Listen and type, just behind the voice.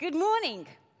Good morning.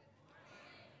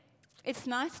 It's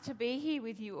nice to be here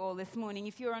with you all this morning.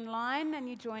 If you're online and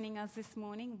you're joining us this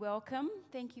morning, welcome.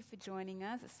 Thank you for joining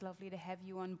us. It's lovely to have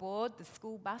you on board the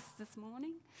school bus this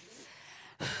morning.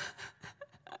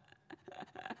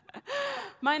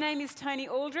 My name is Tony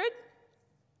Aldred,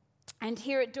 and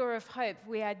here at Door of Hope,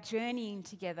 we are journeying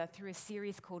together through a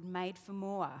series called Made for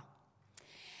More.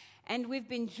 And we've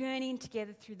been journeying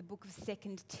together through the book of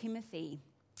 2 Timothy,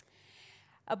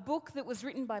 a book that was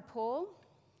written by Paul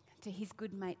to his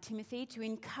good mate Timothy to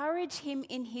encourage him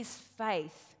in his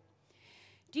faith.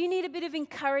 Do you need a bit of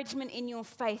encouragement in your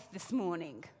faith this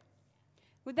morning?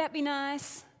 Would that be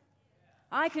nice?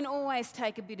 I can always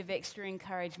take a bit of extra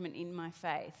encouragement in my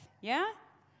faith, yeah?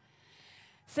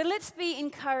 So let's be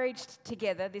encouraged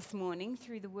together this morning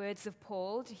through the words of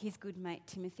Paul to his good mate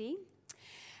Timothy.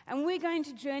 And we're going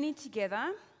to journey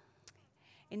together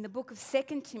in the book of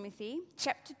 2 Timothy,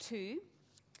 chapter 2,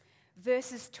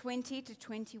 verses 20 to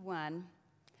 21.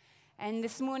 And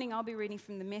this morning I'll be reading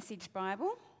from the Message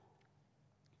Bible.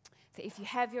 So if you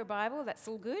have your Bible, that's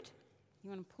all good. You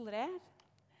want to pull it out?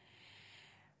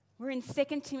 We're in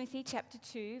 2 Timothy chapter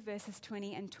 2, verses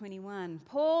 20 and 21.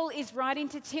 Paul is writing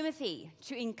to Timothy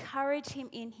to encourage him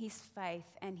in his faith,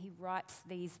 and he writes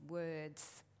these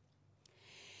words.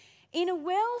 In a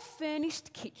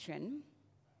well-furnished kitchen,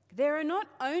 there are not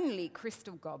only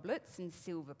crystal goblets and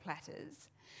silver platters,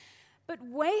 but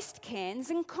waste cans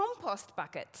and compost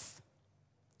buckets.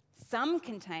 Some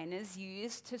containers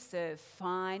used to serve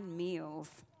fine meals,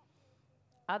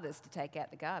 others to take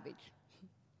out the garbage.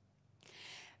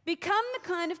 Become the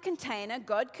kind of container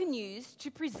God can use to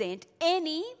present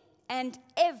any and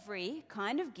every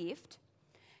kind of gift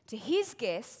to his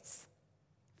guests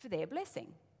for their blessing.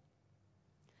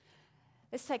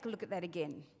 Let's take a look at that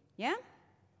again, yeah?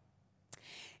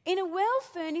 In a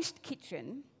well-furnished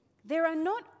kitchen, there are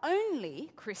not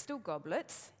only crystal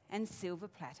goblets and silver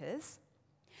platters,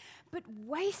 but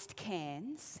waste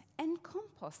cans and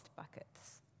compost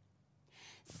buckets.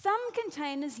 Some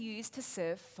containers used to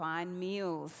serve fine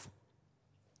meals,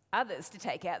 others to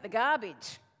take out the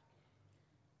garbage.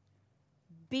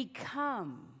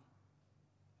 Become.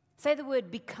 Say the word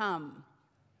become.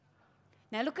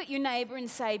 Now look at your neighbour and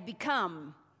say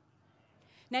become.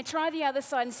 Now try the other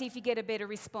side and see if you get a better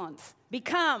response.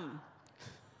 Become.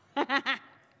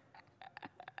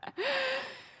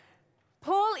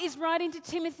 Paul is writing to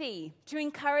Timothy to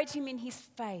encourage him in his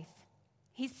faith.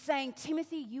 He's saying,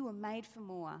 Timothy, you were made for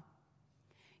more.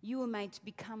 You were made to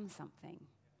become something.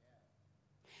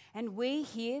 And we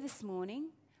here this morning,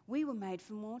 we were made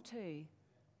for more too.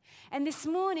 And this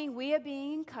morning we are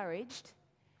being encouraged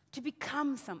to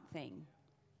become something.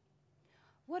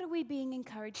 What are we being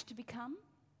encouraged to become?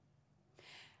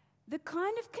 The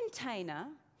kind of container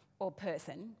or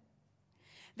person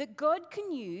that God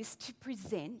can use to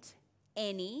present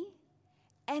any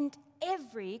and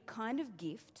every kind of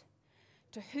gift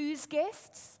to whose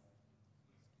guests?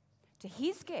 To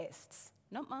his guests,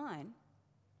 not mine,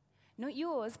 not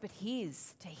yours, but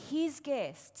his, to his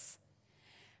guests,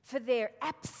 for their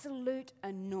absolute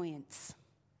annoyance.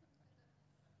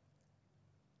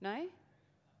 No?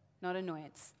 Not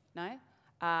annoyance. No?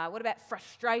 What about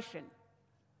frustration?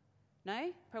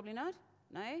 No? Probably not?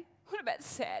 No? What about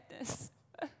sadness?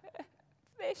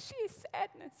 Their sheer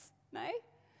sadness. No?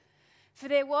 For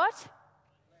their what?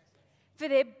 For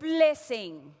their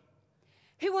blessing.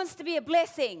 Who wants to be a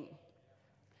blessing?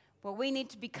 Well, we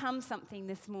need to become something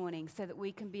this morning so that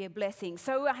we can be a blessing.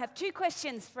 So I have two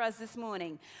questions for us this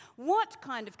morning. What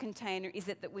kind of container is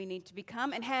it that we need to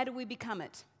become, and how do we become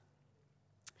it?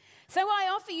 So I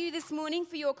offer you this morning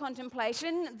for your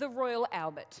contemplation the Royal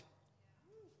Albert.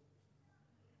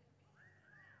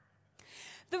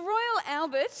 The Royal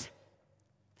Albert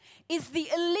is the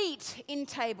elite in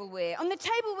tableware. On the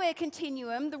tableware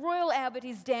continuum, the Royal Albert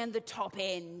is down the top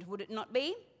end, would it not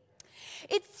be?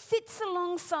 It sits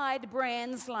alongside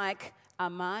brands like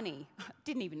Armani.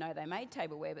 Didn't even know they made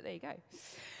tableware, but there you go.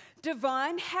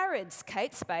 Divine, Harrods,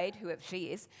 Kate Spade, whoever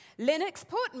she is, Lennox,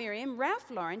 Port Miriam,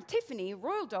 Ralph Lauren, Tiffany,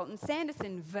 Royal Dalton,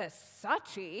 Sanderson,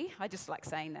 Versace, I just like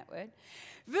saying that word,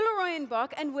 Villeroy and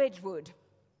Boch, and Wedgwood.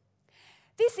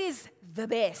 This is the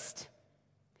best.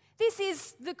 This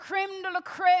is the creme de la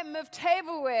creme of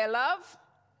tableware, love.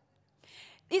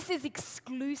 This is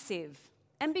exclusive.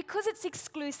 And because it's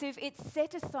exclusive, it's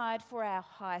set aside for our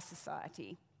high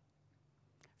society,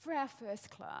 for our first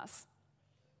class.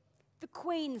 The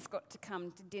Queen's got to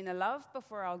come to dinner, love,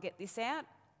 before I'll get this out.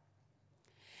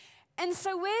 And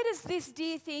so where does this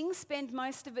dear thing spend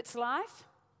most of its life?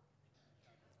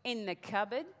 In the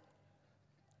cupboard,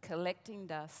 collecting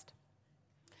dust.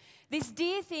 This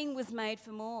dear thing was made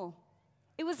for more.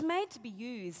 It was made to be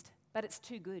used, but it's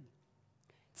too good.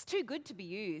 It's too good to be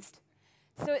used.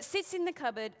 So it sits in the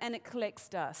cupboard and it collects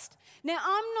dust. Now,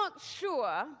 I'm not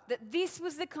sure that this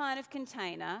was the kind of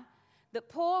container that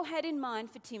Paul had in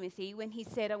mind for Timothy when he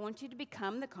said, I want you to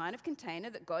become the kind of container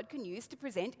that God can use to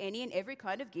present any and every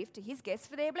kind of gift to his guests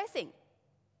for their blessing.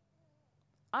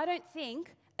 I don't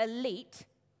think elite,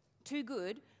 too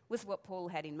good, was what Paul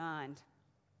had in mind.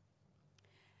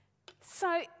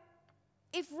 So,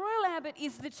 if Royal Albert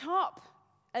is the top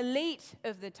elite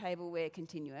of the tableware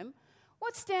continuum,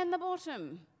 what's down the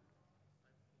bottom?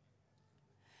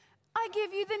 I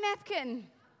give you the napkin.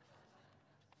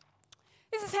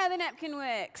 This is how the napkin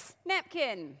works.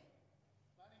 Napkin.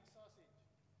 Bunnings sausage.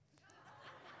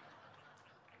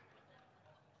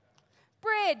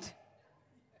 Bread.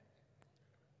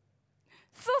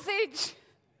 Sausage.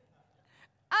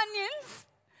 Onions.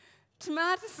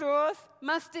 Tomato sauce.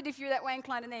 Mustard if you're that way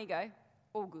inclined, and there you go.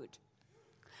 All good.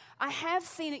 I have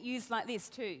seen it used like this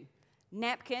too.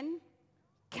 Napkin,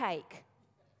 cake.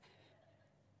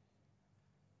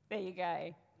 There you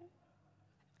go.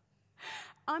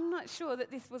 I'm not sure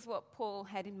that this was what Paul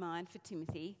had in mind for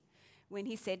Timothy when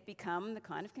he said, become the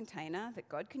kind of container that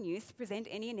God can use to present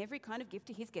any and every kind of gift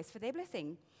to his guests for their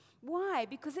blessing. Why?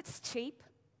 Because it's cheap,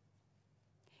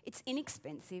 it's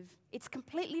inexpensive, it's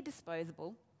completely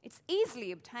disposable, it's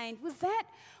easily obtained. Was that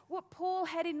what Paul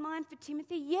had in mind for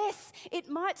Timothy? Yes, it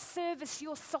might service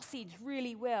your sausage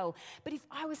really well, but if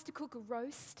I was to cook a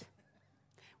roast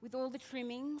with all the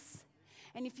trimmings,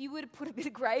 and if you were to put a bit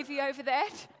of gravy over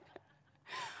that,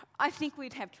 I think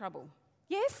we'd have trouble.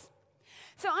 Yes?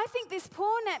 So I think this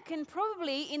poor napkin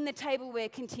probably in the tableware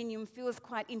continuum feels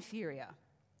quite inferior.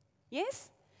 Yes?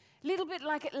 A little bit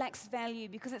like it lacks value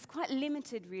because it's quite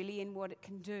limited really in what it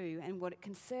can do and what it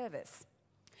can service.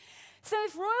 So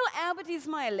if Royal Albert is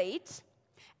my elite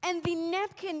and the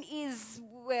napkin is,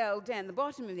 well, down the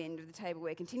bottom of the end of the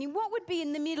tableware continuum, what would be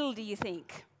in the middle, do you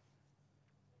think?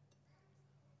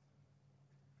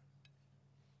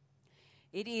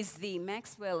 It is the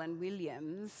Maxwell and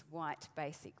Williams white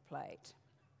basic plate.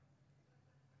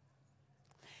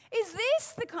 Is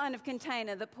this the kind of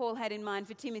container that Paul had in mind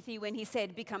for Timothy when he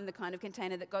said, become the kind of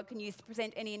container that God can use to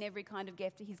present any and every kind of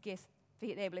gift to his guests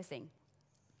for their blessing?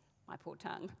 My poor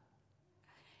tongue.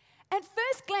 At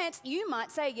first glance, you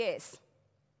might say yes.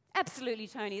 Absolutely,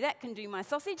 Tony, that can do my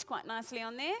sausage quite nicely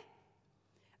on there.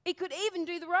 It could even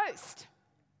do the roast.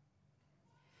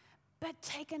 But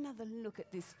take another look at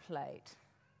this plate.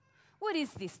 What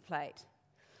is this plate?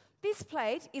 This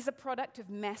plate is a product of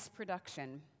mass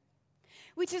production,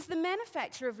 which is the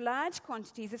manufacture of large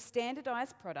quantities of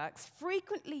standardized products,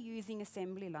 frequently using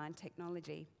assembly line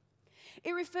technology.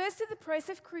 It refers to the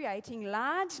process of creating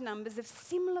large numbers of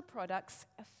similar products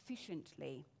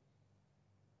efficiently.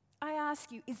 I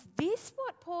ask you, is this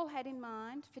what Paul had in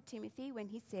mind for Timothy when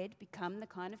he said, become the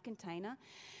kind of container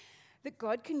that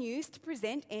God can use to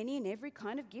present any and every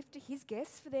kind of gift to his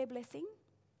guests for their blessing?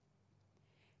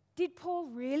 Did Paul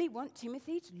really want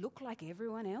Timothy to look like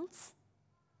everyone else?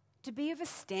 To be of a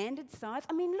standard size?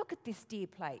 I mean, look at this dear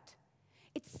plate.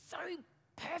 It's so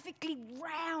perfectly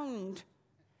round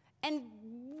and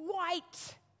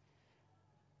white.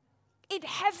 It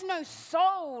has no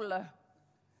soul.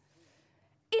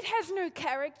 It has no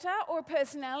character or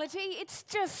personality. It's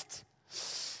just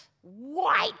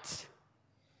white.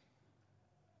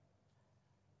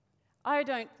 I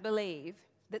don't believe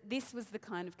that this was the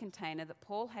kind of container that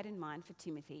Paul had in mind for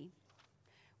Timothy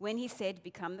when he said,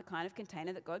 become the kind of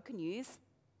container that God can use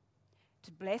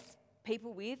to bless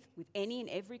people with any and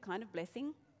every kind of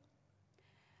blessing.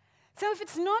 So if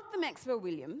it's not the Maxwell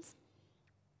Williams,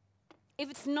 if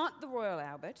it's not the Royal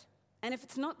Albert, and if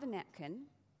it's not the napkin,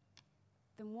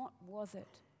 then what was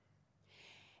it?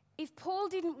 If Paul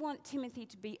didn't want Timothy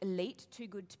to be elite, too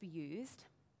good to be used,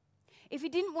 if he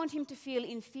didn't want him to feel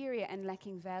inferior and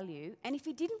lacking value, and if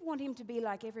he didn't want him to be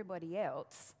like everybody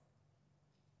else,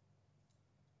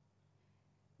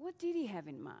 what did he have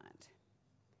in mind?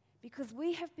 Because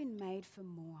we have been made for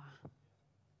more.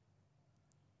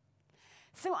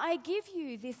 So I give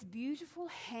you this beautiful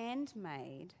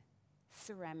handmade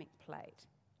ceramic plate.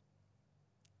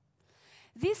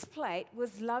 This plate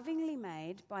was lovingly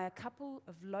made by a couple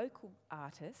of local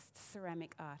artists,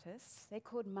 ceramic artists. They're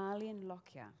called Marley and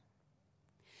Lockyer.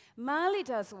 Marley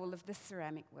does all of the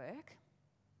ceramic work,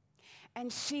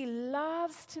 and she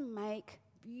loves to make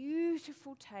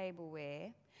beautiful tableware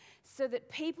so that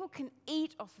people can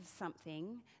eat off of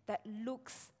something that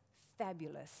looks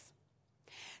fabulous.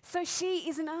 So she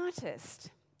is an artist,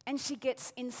 and she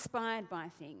gets inspired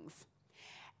by things,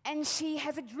 and she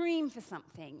has a dream for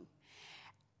something.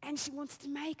 And she wants to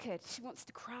make it. She wants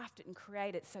to craft it and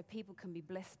create it so people can be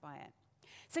blessed by it.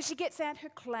 So she gets out her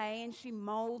clay and she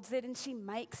molds it and she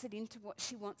makes it into what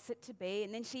she wants it to be.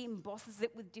 And then she embosses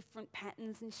it with different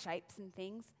patterns and shapes and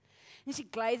things. And she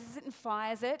glazes it and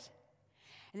fires it.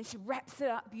 And then she wraps it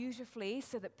up beautifully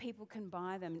so that people can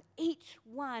buy them. And each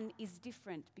one is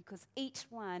different because each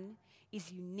one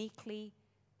is uniquely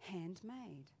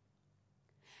handmade.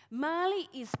 Marley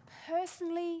is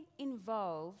personally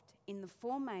involved in the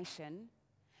formation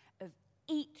of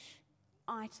each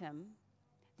item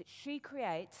that she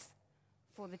creates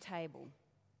for the table.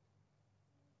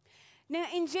 Now,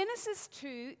 in Genesis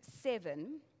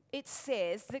 2:7, it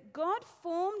says that God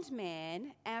formed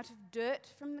man out of dirt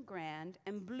from the ground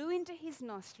and blew into his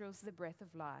nostrils the breath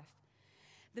of life.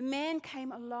 The man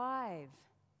came alive,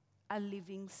 a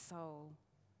living soul.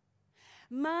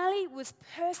 Marley was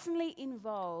personally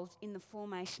involved in the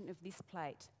formation of this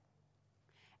plate,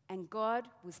 and God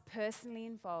was personally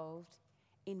involved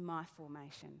in my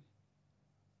formation.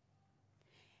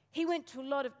 He went to a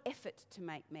lot of effort to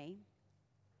make me.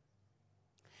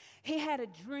 He had a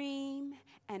dream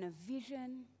and a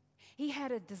vision. He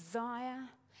had a desire.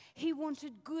 He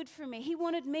wanted good for me. He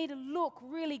wanted me to look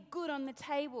really good on the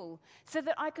table so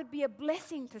that I could be a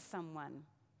blessing to someone.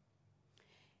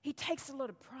 He takes a lot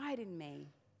of pride in me.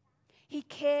 He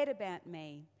cared about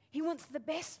me. He wants the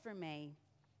best for me.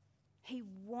 He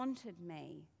wanted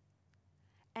me.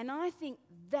 And I think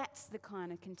that's the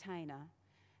kind of container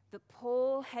that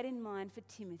Paul had in mind for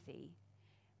Timothy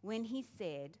when he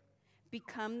said,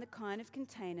 become the kind of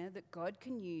container that God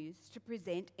can use to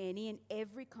present any and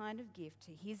every kind of gift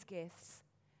to his guests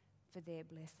for their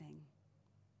blessing.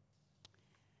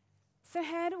 So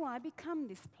how do I become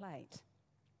this plate?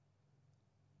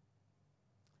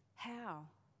 How?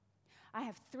 I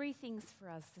have 3 things for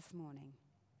us this morning.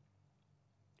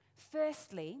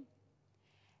 Firstly,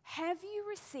 have you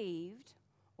received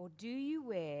or do you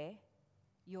wear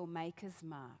your Maker's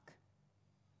mark?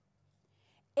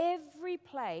 Every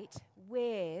plate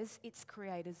wears its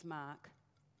Creator's mark.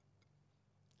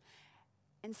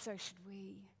 And so should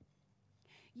we.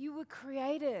 You were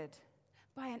created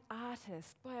by an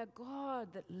artist, by a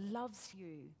God that loves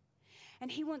you. And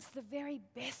he wants the very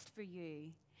best for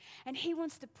you. And he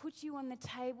wants to put you on the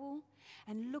table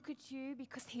and look at you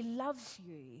because he loves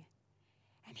you.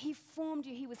 And he formed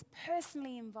you. He was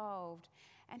personally involved.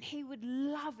 And he would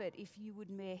love it if you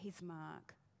would wear his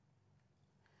mark.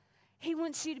 He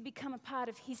wants you to become a part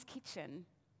of his kitchen,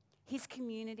 his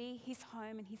community, his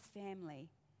home, and his family.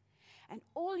 And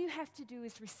all you have to do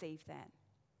is receive that.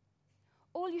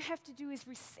 All you have to do is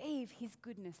receive his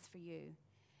goodness for you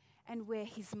and wear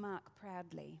his mark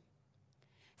proudly.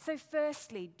 So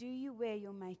firstly, do you wear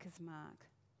your Maker's mark?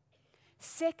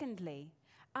 Secondly,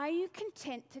 are you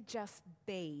content to just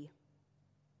be?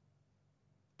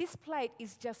 This plate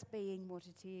is just being what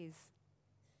it is.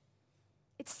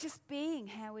 It's just being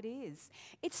how it is.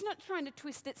 It's not trying to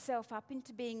twist itself up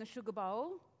into being a sugar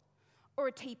bowl or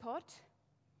a teapot.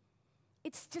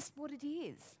 It's just what it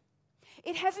is.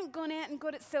 It hasn't gone out and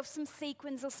got itself some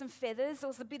sequins or some feathers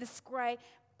or a bit of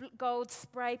gold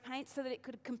spray paint so that it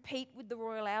could compete with the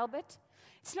Royal Albert.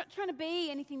 It's not trying to be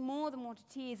anything more than what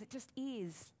it is. It just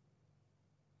is.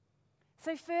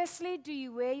 So firstly, do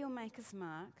you wear your Maker's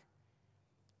mark?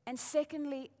 And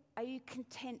secondly, are you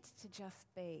content to just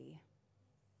be?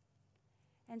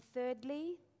 And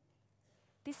thirdly,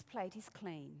 this plate is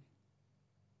clean.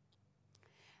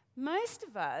 Most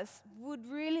of us would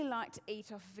really like to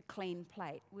eat off of a clean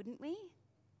plate, wouldn't we?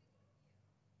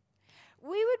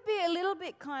 We would be a little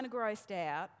bit kind of grossed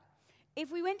out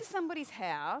if we went to somebody's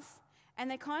house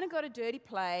and they kind of got a dirty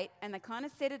plate and they kind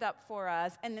of set it up for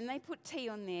us and then they put tea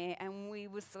on there and we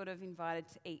were sort of invited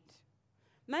to eat.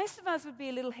 Most of us would be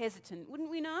a little hesitant, wouldn't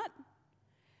we not?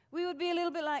 We would be a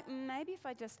little bit like, maybe if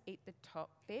I just eat the top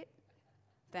bit,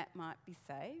 that might be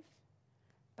safe.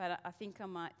 But I think I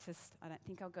don't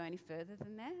think I'll go any further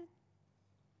than that.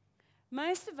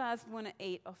 Most of us want to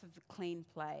eat off of a clean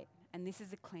plate, and this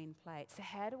is a clean plate. So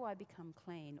how do I become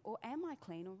clean? Or am I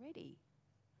clean already?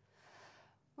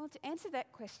 Well, to answer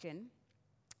that question,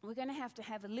 we're going to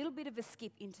have a little bit of a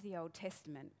skip into the Old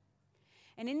Testament.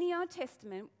 And in the Old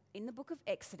Testament, in the book of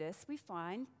Exodus, we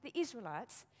find the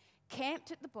Israelites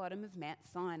camped at the bottom of Mount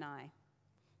Sinai.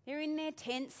 They're in their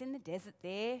tents in the desert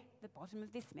there, the bottom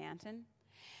of this mountain.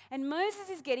 And Moses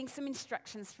is getting some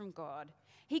instructions from God.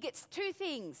 He gets 2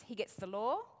 things. He gets the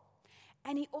law,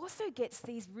 and he also gets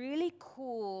these really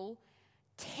cool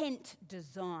tent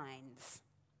designs.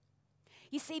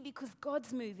 You see, because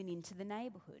God's moving into the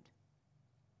neighbourhood.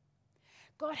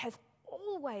 God has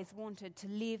always wanted to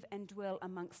live and dwell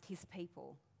amongst his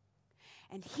people.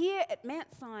 And here at Mount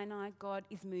Sinai, God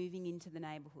is moving into the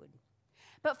neighbourhood.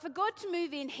 But for God to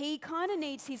move in, he kind of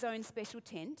needs his own special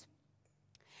tent.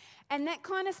 And that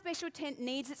kind of special tent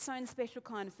needs its own special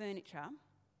kind of furniture.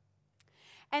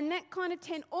 And that kind of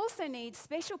tent also needs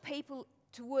special people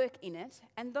to work in it,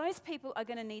 and those people are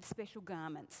going to need special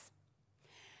garments.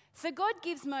 So God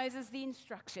gives Moses the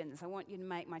instructions. I want you to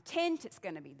make my tent. It's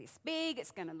going to be this big.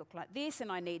 It's going to look like this,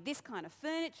 and I need this kind of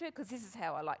furniture because this is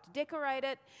how I like to decorate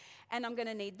it. And I'm going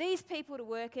to need these people to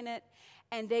work in it,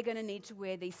 and they're going to need to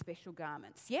wear these special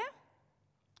garments. Yeah?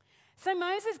 So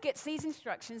Moses gets these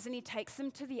instructions, and he takes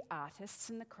them to the artists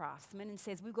and the craftsmen and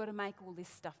says, we've got to make all this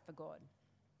stuff for God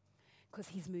because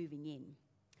he's moving in.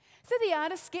 So the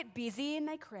artists get busy, and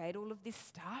they create all of this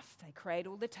stuff. They create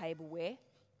all the tableware.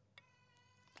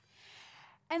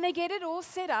 And they get it all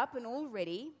set up and all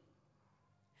ready.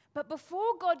 But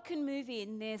before God can move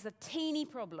in, there's a teeny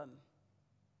problem.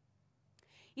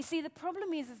 You see, the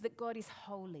problem is that God is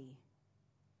holy.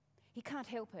 He can't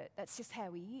help it. That's just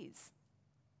how he is.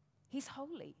 He's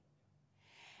holy.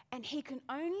 And he can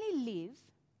only live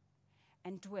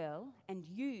and dwell and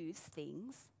use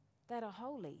things that are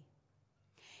holy.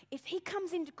 If he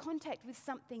comes into contact with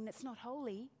something that's not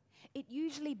holy, it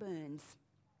usually burns,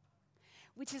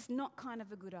 which is not kind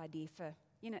of a good idea for,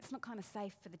 it's not kind of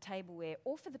safe for the tableware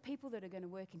or for the people that are going to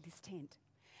work in this tent.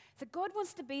 So God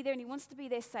wants to be there, and he wants to be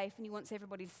there safe, and he wants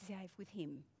everybody to be safe with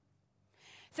him.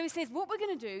 So he says, what we're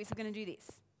going to do is we're going to do this.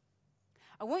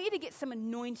 I want you to get some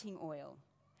anointing oil,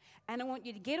 and I want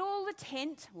you to get all the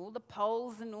tent, all the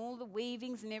poles and all the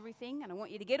weavings and everything, and I want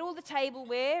you to get all the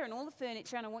tableware and all the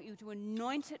furniture, and I want you to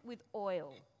anoint it with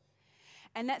oil.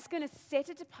 And that's going to set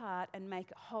it apart and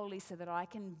make it holy so that I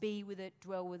can be with it,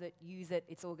 dwell with it, use it.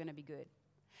 It's all going to be good.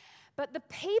 But the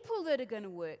people that are going to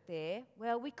work there,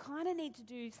 well, we kind of need to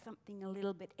do something a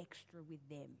little bit extra with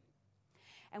them.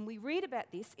 And we read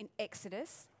about this in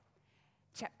Exodus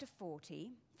chapter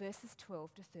 40, verses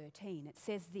 12 to 13. It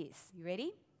says this. You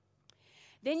ready?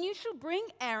 Then you shall bring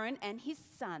Aaron and his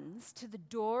sons to the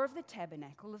door of the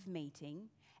tabernacle of meeting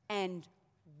and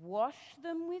wash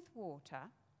them with water.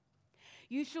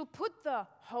 You shall put the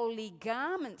holy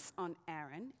garments on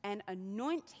Aaron and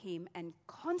anoint him and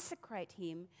consecrate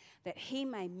him that he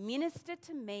may minister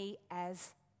to me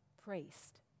as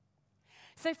priest.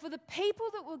 So for the people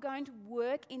that were going to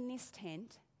work in this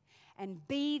tent and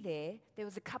be there, there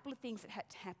was a couple of things that had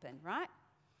to happen, right?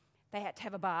 They had to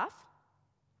have a bath.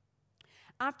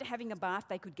 After having a bath,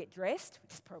 they could get dressed,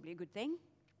 which is probably a good thing.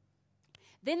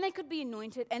 Then they could be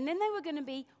anointed, and then they were going to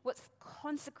be what's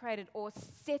consecrated or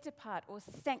set apart or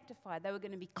sanctified. They were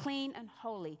going to be clean and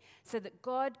holy so that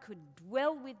God could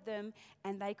dwell with them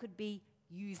and they could be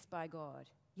used by God.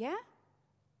 Yeah?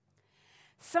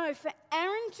 So for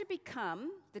Aaron to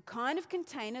become the kind of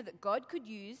container that God could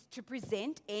use to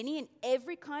present any and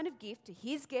every kind of gift to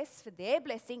his guests for their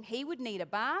blessing, he would need a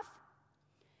bath.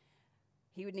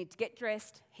 He would need to get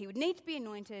dressed, he would need to be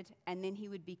anointed, and then he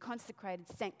would be consecrated,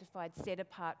 sanctified, set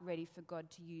apart, ready for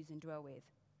God to use and dwell with.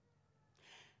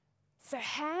 So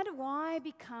how do I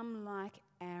become like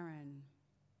Aaron?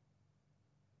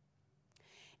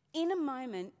 In a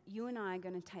moment, you and I are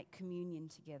going to take communion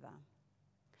together.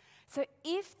 So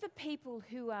if the people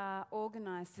who are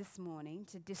organised this morning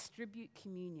to distribute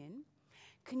communion,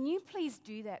 can you please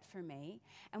do that for me?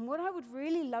 And what I would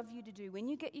really love you to do when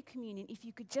you get your communion, if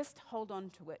you could just hold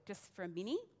on to it just for a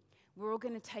minute. We're all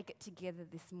going to take it together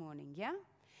this morning, yeah?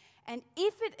 And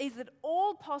if it is at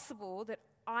all possible that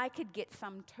I could get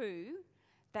some too,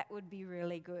 that would be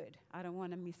really good. I don't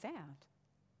want to miss out.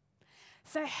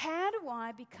 So how do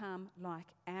I become like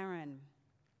Aaron?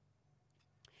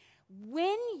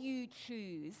 When you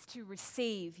choose to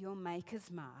receive your Maker's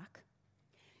mark,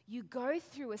 you go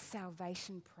through a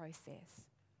salvation process.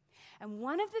 And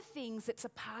one of the things that's a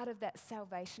part of that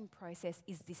salvation process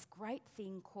is this great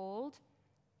thing called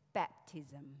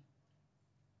baptism.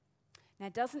 Now,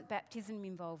 doesn't baptism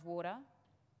involve water?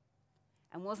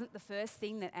 And wasn't the first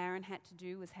thing that Aaron had to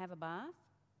do was have a bath?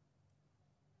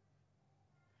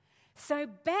 So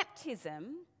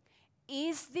baptism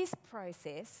is this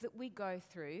process that we go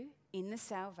through in the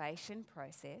salvation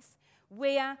process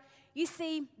where, you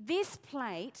see, this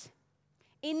plate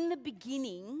in the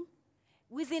beginning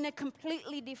was in a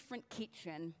completely different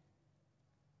kitchen.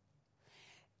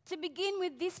 To begin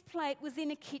with, this plate was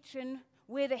in a kitchen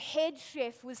where the head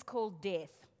chef was called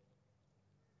Death,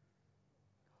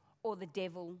 or the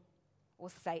devil, or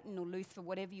Satan, or Lucifer,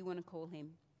 whatever you want to call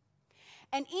him.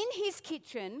 And in his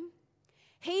kitchen,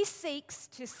 he seeks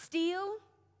to steal,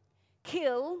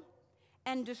 kill,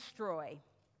 and destroy.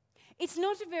 It's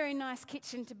not a very nice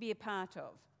kitchen to be a part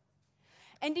of.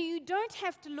 And you don't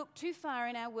have to look too far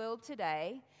in our world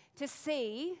today to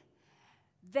see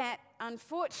that,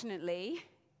 unfortunately,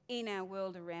 in our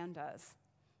world around us,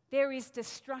 there is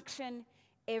destruction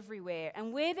everywhere.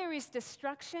 And where there is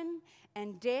destruction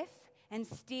and death and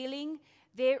stealing,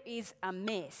 there is a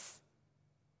mess.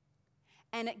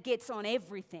 And it gets on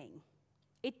everything.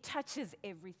 It touches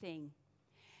everything.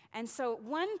 And so at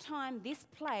one time, this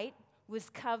plate was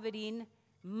covered in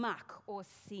muck or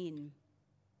sin.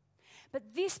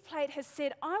 But this plate has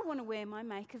said, I want to wear my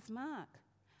Maker's mark.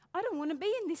 I don't want to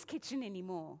be in this kitchen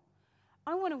anymore.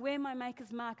 I want to wear my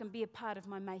Maker's mark and be a part of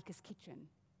my Maker's kitchen.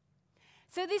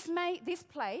 So this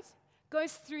plate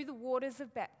goes through the waters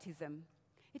of baptism.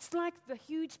 It's like the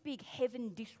huge big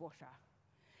heaven dishwasher.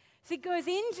 So it goes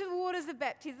into the waters of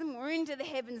baptism or into the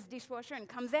heavens dishwasher and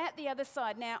comes out the other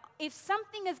side. Now, if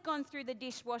something has gone through the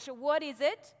dishwasher, what is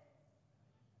it?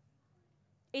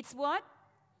 It's what?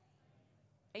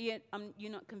 You're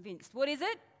not convinced. What is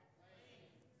it?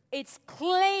 It's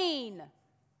clean.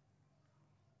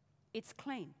 It's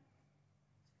clean.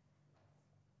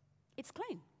 It's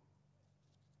clean.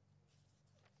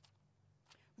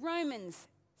 Romans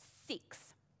 6,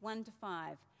 1-5.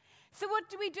 So what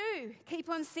do we do? Keep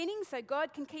on sinning so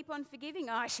God can keep on forgiving?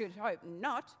 I should hope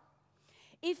not.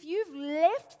 If you've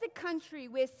left the country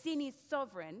where sin is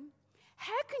sovereign,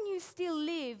 how can you still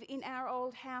live in our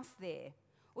old house there?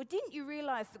 Or didn't you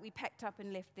realise that we packed up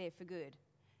and left there for good?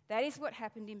 That is what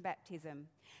happened in baptism.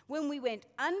 When we went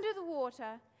under the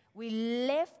water, we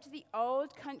left the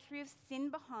old country of sin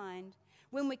behind.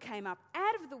 When we came up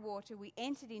out of the water, we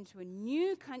entered into a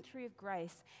new country of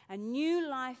grace, a new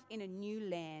life in a new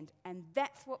land. And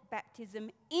that's what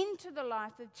baptism into the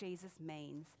life of Jesus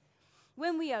means.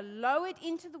 When we are lowered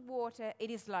into the water, it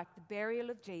is like the burial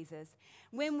of Jesus.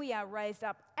 When we are raised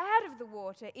up out of the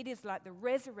water, it is like the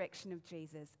resurrection of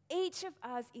Jesus. Each of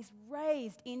us is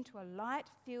raised into a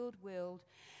light-filled world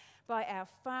by our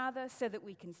Father so that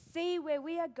we can see where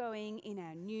we are going in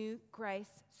our new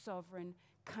grace-sovereign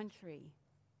country.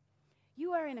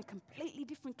 You are in a completely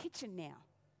different kitchen now.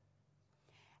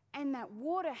 And that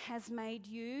water has made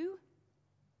you,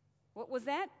 what was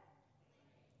that?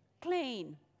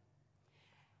 Clean.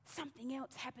 Something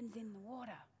else happens in the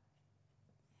water.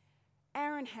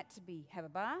 Aaron had to have a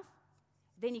bath,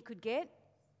 then he could get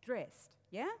dressed,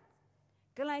 yeah?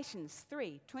 Galatians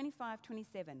 3, 25,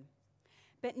 27.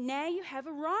 But now you have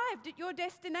arrived at your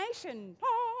destination.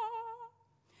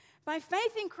 By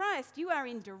faith in Christ, you are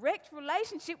in direct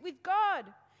relationship with God.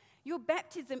 Your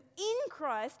baptism in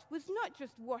Christ was not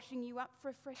just washing you up for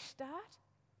a fresh start.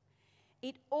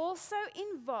 It also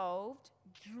involved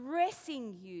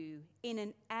dressing you in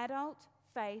an adult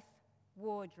faith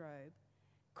wardrobe,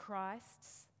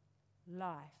 Christ's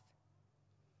life,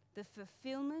 the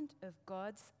fulfillment of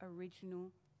God's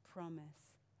original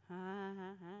promise.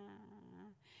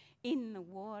 In the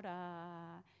water,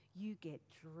 you get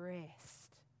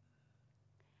dressed.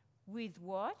 With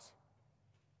what?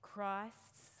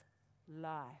 Christ's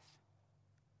life.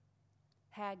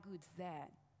 How good's that?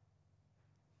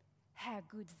 How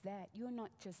good's that? You're not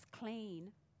just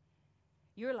clean.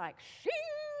 You're like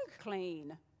shing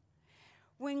clean.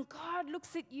 When God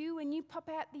looks at you and you pop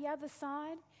out the other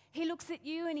side, he looks at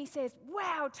you and he says,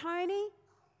 wow, Tony,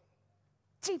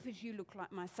 jeepers, you look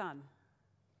like my son.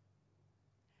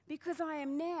 Because I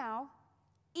am now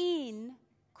in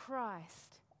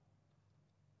Christ.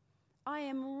 I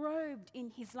am robed in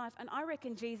his life. And I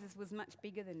reckon Jesus was much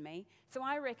bigger than me. So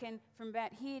I reckon from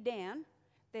about here down,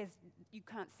 you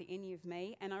can't see any of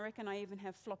me. And I reckon I even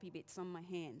have floppy bits on my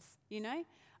hands. You know?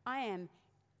 I am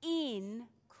in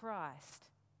Christ.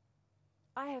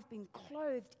 I have been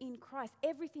clothed in Christ.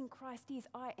 Everything Christ is,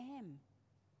 I am.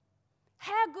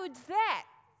 How good's that?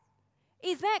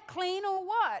 Is that clean or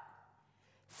what?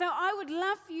 So I would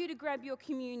love for you to grab your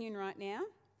communion right now.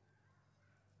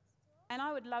 And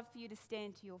I would love for you to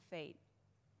stand to your feet.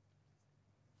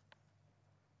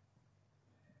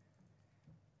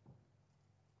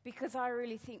 Because I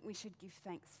really think we should give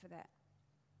thanks for that.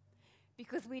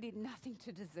 Because we did nothing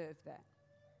to deserve that.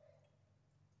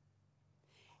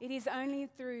 It is only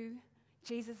through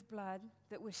Jesus' blood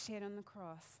that was shed on the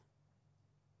cross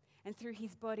and through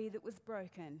his body that was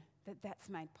broken that that's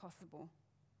made possible.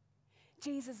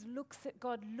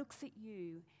 God looks at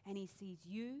you and he sees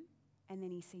you and then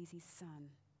he sees his son.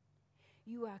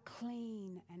 You are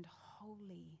clean and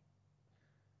holy.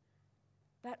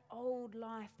 That old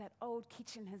life, that old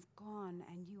kitchen has gone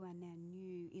and you are now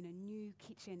new, in a new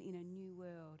kitchen, in a new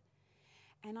world.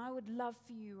 And I would love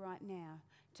for you right now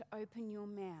to open your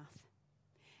mouth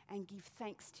and give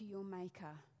thanks to your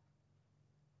Maker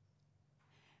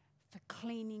for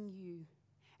cleaning you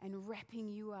and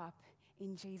wrapping you up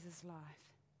in Jesus' life.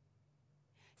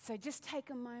 So just take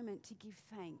a moment to give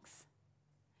thanks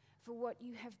for what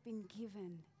you have been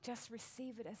given. Just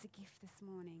receive it as a gift this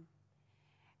morning,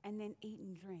 and then eat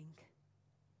and drink.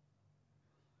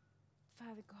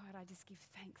 Father God, I just give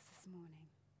thanks this morning.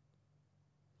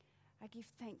 I give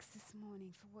thanks this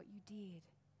morning for what you did,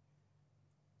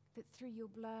 that through your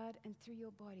blood and through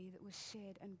your body that was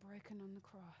shed and broken on the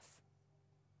cross,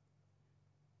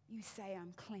 you say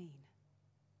I'm clean.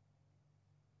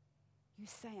 You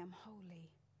say I'm holy.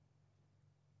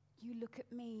 You look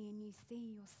at me and you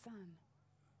see your Son.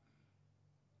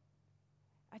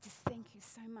 I just thank you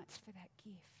so much for that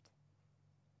gift.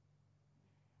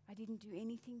 I didn't do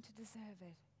anything to deserve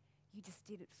it. You just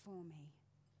did it for me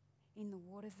in the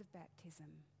waters of baptism.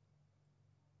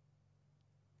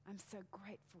 I'm so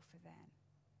grateful for that.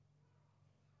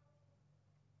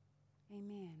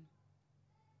 Amen.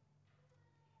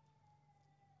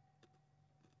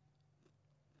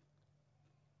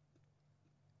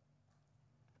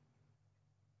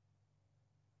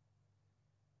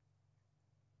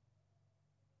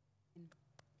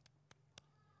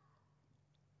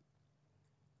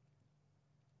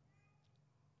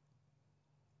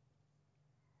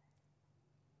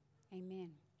 Amen.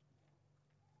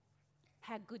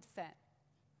 How good's that?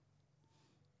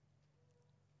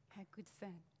 How good's that?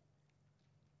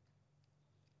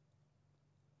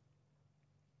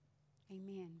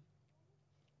 Amen.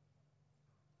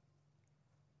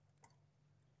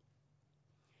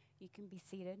 You can be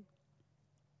seated.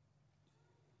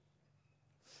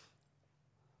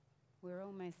 We're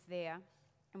almost there,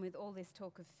 and with all this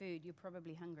talk of food, you're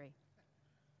probably hungry.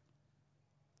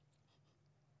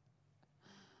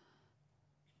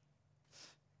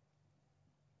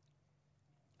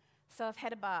 So I've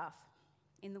had a bath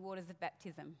in the waters of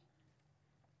baptism.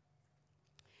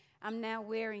 I'm now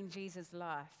wearing Jesus'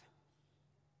 life.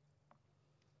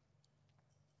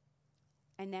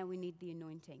 And now we need the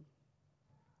anointing.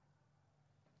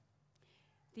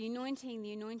 The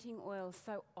anointing oil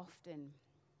so often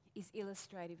is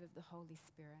illustrative of the Holy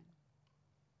Spirit.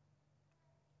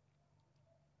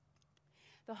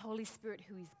 The Holy Spirit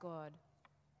who is God.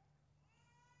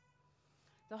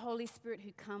 The Holy Spirit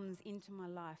who comes into my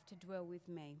life to dwell with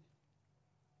me.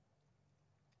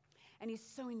 And he's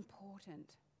so important.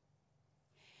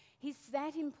 He's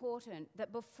that important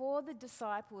that before the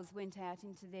disciples went out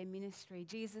into their ministry,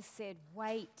 Jesus said,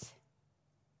 wait.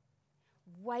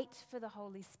 Wait for the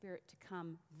Holy Spirit to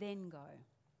come, then go.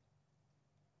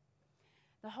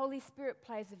 The Holy Spirit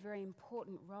plays a very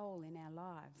important role in our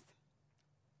lives.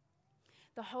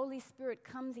 The Holy Spirit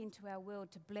comes into our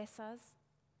world to bless us,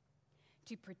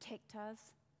 to protect us,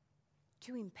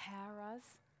 to empower us,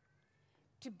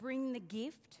 to bring the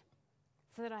gift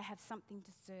so that I have something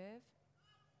to serve.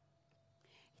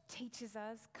 He teaches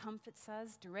us, comforts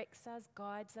us, directs us,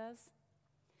 guides us,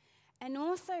 and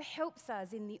also helps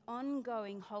us in the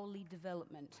ongoing holy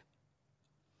development.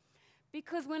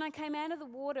 Because when I came out of the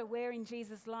water wearing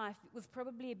Jesus' life, it was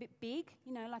probably a bit big,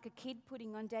 like a kid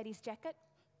putting on daddy's jacket.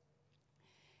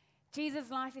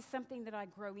 Jesus' life is something that I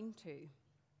grow into.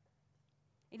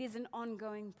 It is an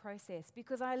ongoing process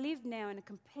because I live now in a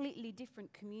completely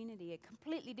different community, a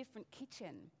completely different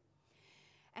kitchen.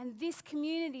 And this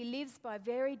community lives by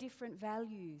very different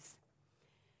values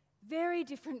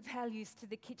to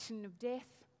the kitchen of death.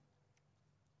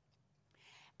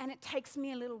 And it takes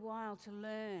me a little while to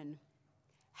learn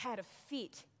how to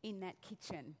fit in that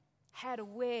kitchen, how to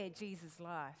wear Jesus'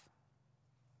 life.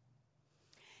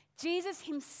 Jesus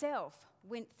himself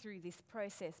went through this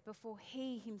process before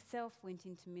he himself went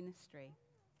into ministry.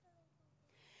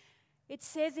 It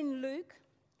says in Luke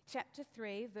chapter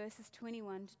 3, verses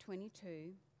 21 to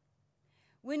 22,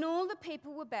 when all the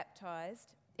people were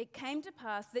baptized, it came to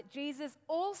pass that Jesus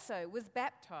also was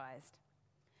baptized.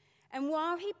 And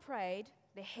while he prayed,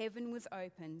 the heaven was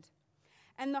opened,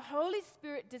 and the Holy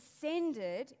Spirit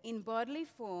descended in bodily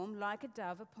form like a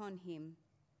dove upon him.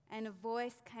 And a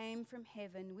voice came from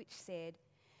heaven which said,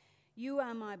 "You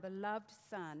are my beloved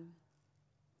Son,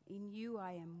 in you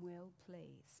I am well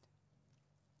pleased."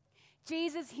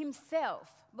 Jesus himself,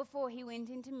 before he went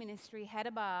into ministry, had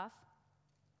a bath,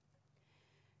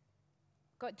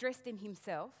 got dressed in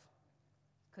himself,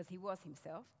 because he was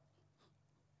himself.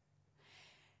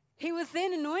 He was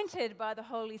then anointed by the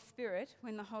Holy Spirit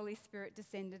when the Holy Spirit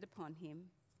descended upon him.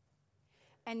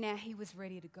 And now he was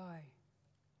ready to go.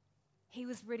 He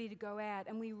was ready to go out.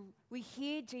 And we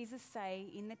hear Jesus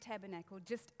say in the tabernacle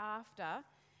just after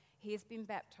he has been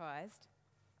baptized,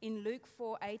 in Luke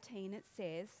 4:18 it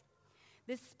says,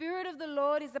 "The Spirit of the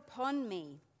Lord is upon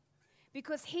me,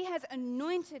 because he has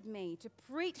anointed me to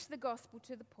preach the gospel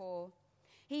to the poor.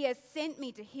 He has sent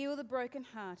me to heal the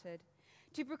brokenhearted,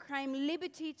 to proclaim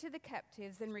liberty to the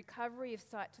captives and recovery of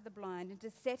sight to the blind, and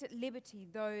to set at liberty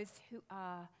those who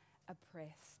are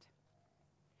oppressed.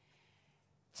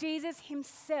 Jesus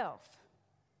himself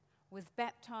was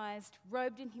baptized,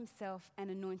 robed in himself, and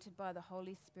anointed by the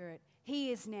Holy Spirit.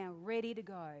 He is now ready to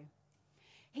go.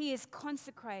 He is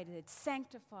consecrated,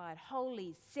 sanctified,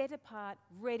 holy, set apart,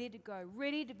 ready to go,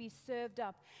 ready to be served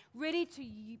up, ready to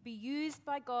be used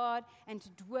by God and to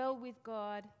dwell with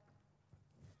God.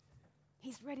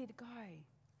 He's ready to go.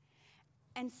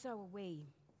 And so are we.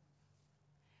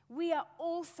 We are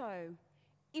also,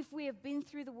 if we have been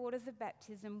through the waters of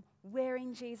baptism,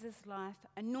 wearing Jesus' life,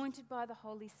 anointed by the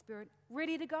Holy Spirit,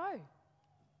 ready to go.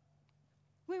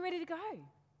 We're ready to go.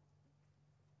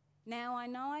 Now, I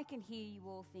know I can hear you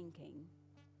all thinking,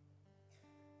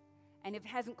 and if it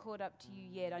hasn't caught up to you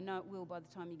yet, I know it will by the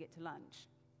time you get to lunch.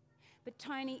 But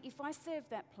Tony, if I serve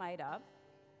that plate up,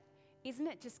 isn't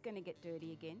it just going to get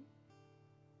dirty again?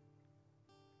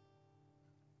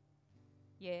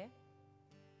 Yeah?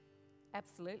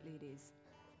 Absolutely it is.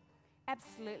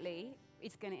 Absolutely,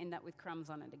 it's going to end up with crumbs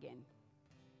on it again.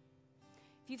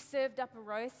 If you've served up a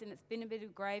roast and it's been a bit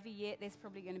of gravy yet, there's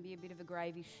probably going to be a bit of a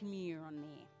gravy smear on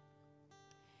there.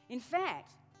 In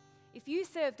fact, if you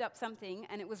served up something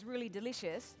and it was really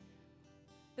delicious,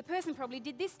 the person probably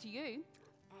did this to you.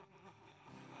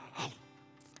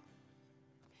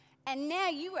 And now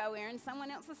you are wearing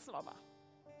someone else's slobber.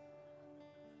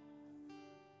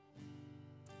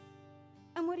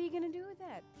 And what are you going to do with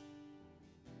that?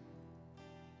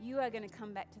 You are going to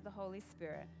come back to the Holy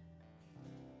Spirit.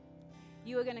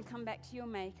 You are going to come back to your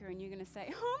Maker and you're going to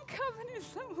say, oh, I'm covered in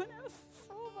someone else's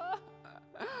slobber.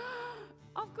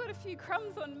 I've got a few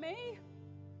crumbs on me.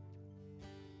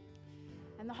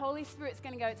 And the Holy Spirit's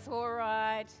going to go, it's all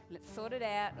right, let's sort it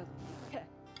out.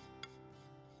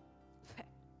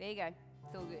 There you go,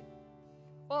 it's all good.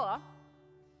 Or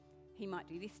he might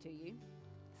do this to you.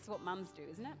 It's what mums do,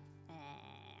 isn't it?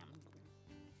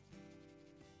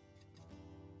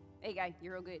 There you go,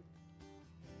 you're all good.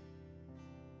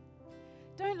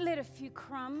 Don't let a few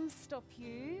crumbs stop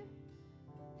you.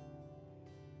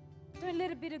 Don't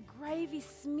let a bit of gravy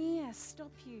smear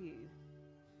stop you.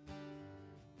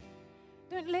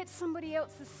 Don't let somebody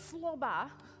else's slobber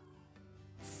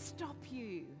stop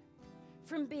you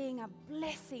from being a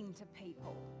blessing to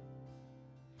people.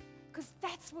 Because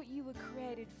that's what you were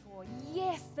created for.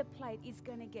 Yes, the plate is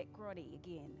going to get grotty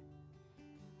again.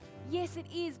 Yes, it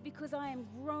is, because I am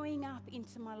growing up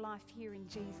into my life here in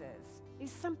Jesus.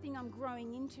 It's something I'm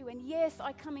growing into. And yes,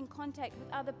 I come in contact with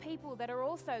other people that are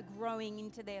also growing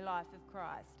into their life of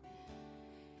Christ.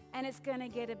 And it's going to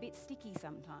get a bit sticky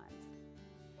sometimes.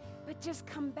 But just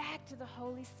come back to the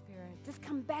Holy Spirit. Just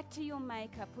come back to your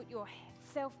Maker. Put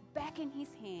yourself back in his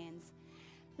hands.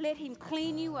 Let him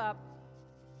clean you up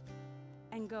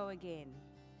and go again.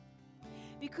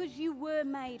 Because you were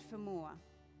made for more.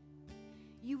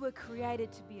 You were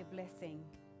created to be a blessing.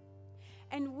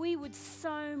 And we would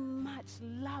so much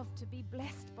love to be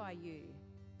blessed by you.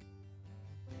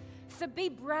 So be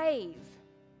brave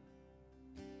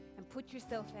and put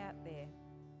yourself out there.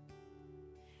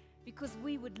 Because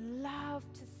we would love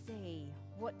to see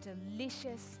what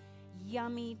delicious,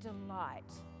 yummy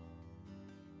delight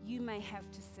you may have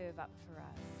to serve up for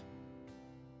us.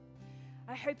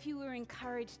 I hope you were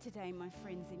encouraged today, my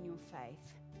friends, in your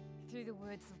faith, through the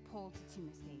words of Paul to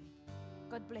Timothy.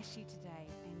 God bless you today.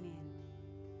 Amen.